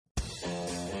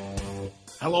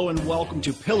Hello and welcome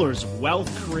to Pillars of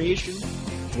Wealth Creation,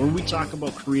 where we talk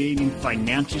about creating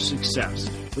financial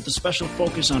success with a special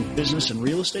focus on business and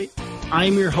real estate.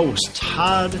 I'm your host,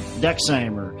 Todd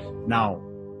Dexheimer. Now,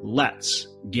 let's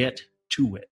get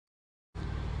to it.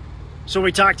 So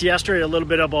we talked yesterday a little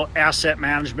bit about asset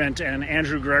management, and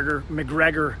Andrew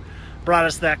McGregor brought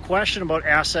us that question about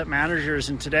asset managers.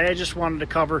 And today I just wanted to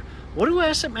cover, what do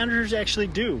asset managers actually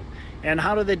do? And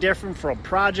how do they differ from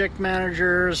project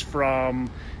managers, from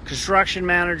construction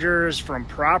managers, from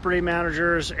property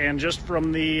managers, and just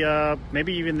from the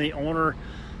maybe even the owner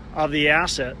of the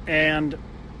asset? And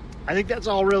I think that's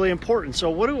all really important. So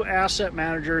what do asset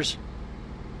managers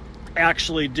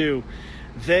actually do?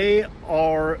 They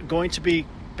are going to be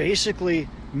basically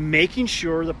making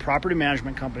sure the property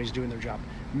management company is doing their job,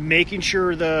 making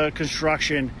sure the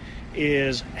construction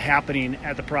is happening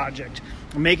at the project,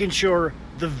 making sure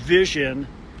the vision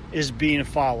is being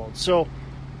followed. So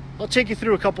I'll take you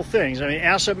through a couple things. I mean,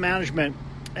 asset management,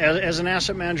 as an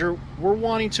asset manager, we're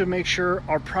wanting to make sure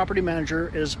our property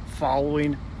manager is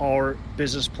following our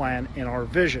business plan and our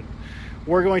vision.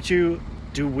 We're going to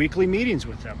do weekly meetings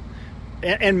with them,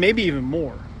 and maybe even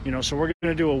more. So we're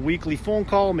going to do a weekly phone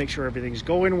call, make sure everything's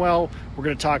going well. We're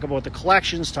going to talk about the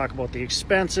collections, talk about the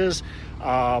expenses,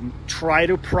 try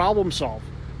to problem solve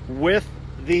with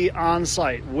the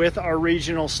on-site, with our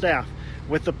regional staff,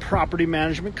 with the property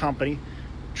management company,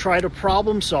 try to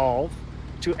problem solve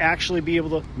to actually be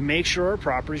able to make sure our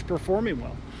property is performing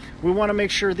well. We want to make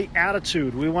sure the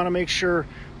attitude, we want to make sure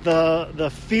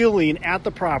the feeling at the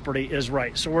property is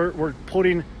right. So we're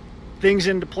putting things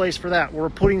into place for that. We're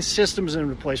putting systems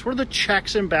into place. We're the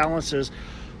checks and balances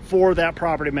for that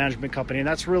property management company, and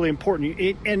that's really important.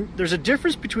 And there's a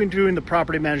difference between doing the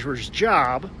property manager's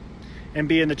job and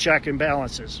being the check and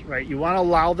balances, right? You want to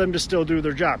allow them to still do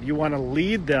their job. You want to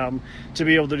lead them to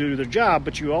be able to do their job,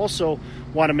 but you also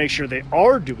want to make sure they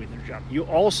are doing their job. You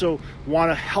also want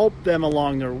to help them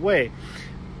along their way.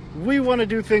 We want to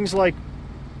do things like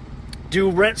do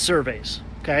rent surveys,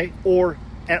 okay? Or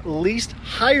at least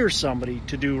hire somebody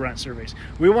to do rent surveys.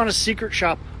 We want to secret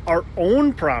shop our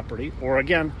own property, or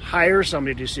again, hire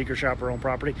somebody to secret shop our own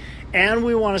property, and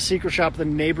we want to secret shop the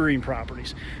neighboring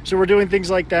properties. So we're doing things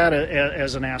like that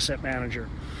as an asset manager.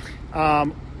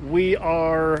 We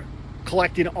are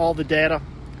collecting all the data,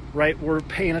 right? We're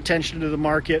paying attention to the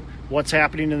market, what's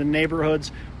happening in the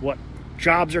neighborhoods, what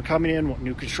jobs are coming in, what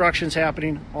new construction's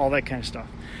happening, all that kind of stuff.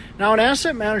 Now, an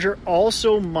asset manager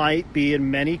also might be,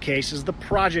 in many cases, the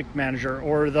project manager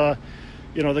or the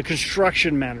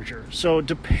construction manager. So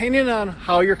depending on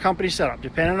how your company's set up,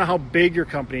 depending on how big your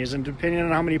company is, and depending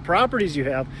on how many properties you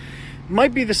have,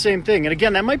 might be the same thing. And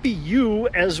again, that might be you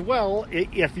as well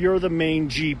if you're the main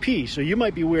GP. So you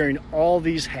might be wearing all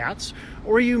these hats,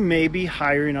 or you may be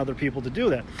hiring other people to do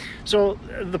that. So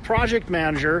the project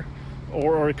manager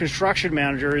or a construction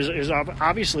manager is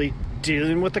obviously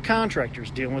dealing with the contractors,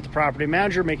 dealing with the property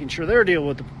manager, making sure they're dealing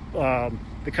with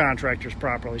the contractors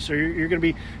properly. So you're going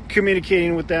to be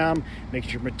communicating with them,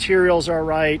 making sure materials are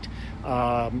right,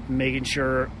 making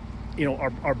sure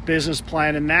our business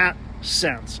plan in that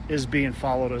sense is being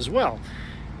followed as well.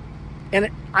 And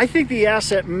I think the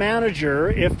asset manager,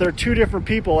 if they're two different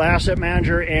people, asset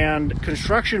manager and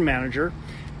construction manager,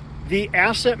 the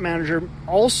asset manager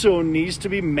also needs to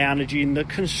be managing the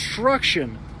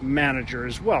construction manager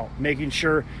as well, making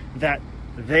sure that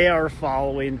they are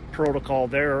following protocol.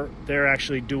 They're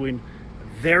actually doing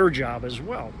their job as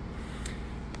well.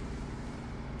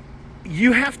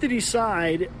 You have to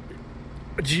decide,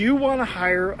 do you want to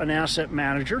hire an asset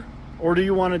manager or do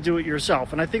you want to do it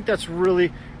yourself? And I think that's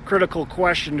really critical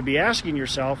question to be asking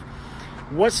yourself.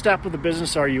 What step of the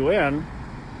business are you in?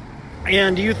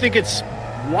 And do you think it's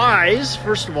wise,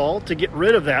 first of all, to get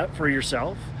rid of that for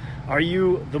yourself? Are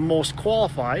you the most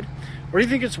qualified? Or do you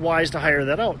think it's wise to hire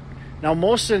that out? Now,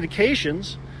 most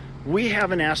syndications, we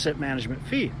have an asset management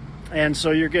fee. And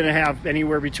so you're going to have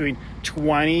anywhere between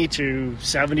 $20,000 to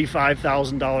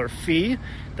 $75,000 fee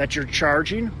that you're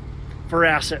charging for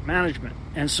asset management.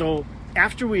 And so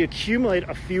after we accumulate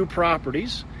a few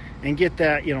properties and get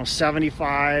that,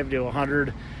 $75,000 to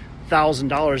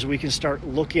 $100,000, we can start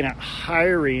looking at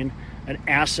hiring an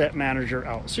asset manager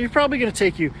out. So you're probably going to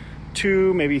take you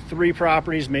 2, maybe 3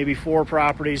 properties, maybe 4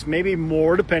 properties, maybe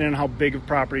more, depending on how big of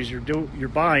properties you're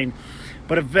buying.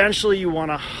 But eventually you want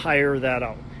to hire that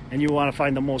out, and you want to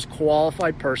find the most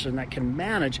qualified person that can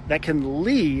manage, that can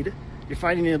lead. You're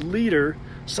finding a leader,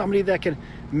 somebody that can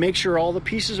make sure all the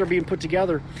pieces are being put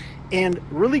together and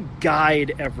really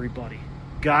guide everybody.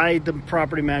 Guide the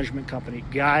property management company,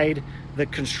 guide the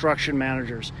construction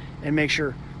managers, and make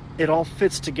sure it all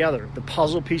fits together. The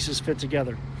puzzle pieces fit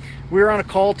together. We were on a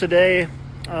call today,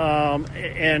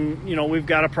 and we've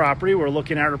got a property. We're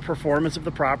looking at our performance of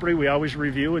the property. We always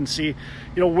review and see,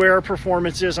 where our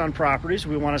performance is on properties.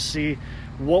 We want to see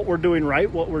what we're doing right,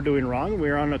 what we're doing wrong.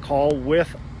 We're on a call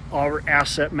with our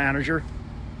asset manager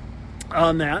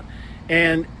on that,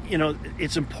 and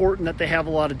it's important that they have a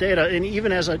lot of data. And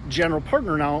even as a general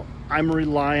partner now, I'm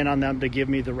relying on them to give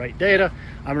me the right data.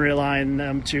 I'm relying on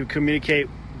them to communicate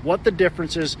what the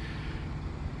difference is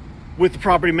with the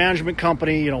property management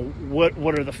company.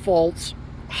 What are the faults?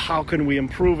 How can we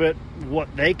improve it?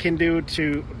 What they can do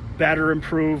to better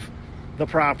improve the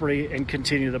property and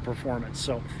continue the performance.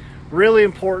 So really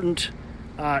important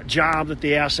job that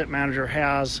the asset manager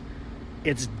has.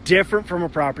 It's different from a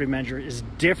property manager. It's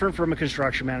different from a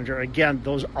construction manager. Again,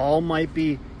 those all might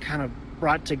be kind of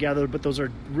brought together, but those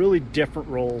are really different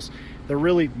roles. They're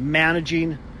really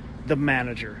managing the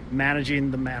manager, managing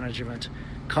the management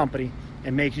company,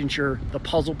 and making sure the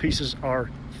puzzle pieces are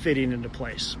fitting into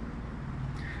place.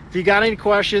 If you got any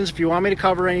questions, if you want me to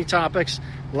cover any topics,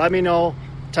 let me know.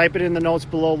 Type it in the notes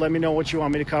below. Let me know what you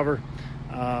want me to cover.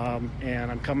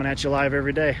 And I'm coming at you live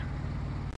every day.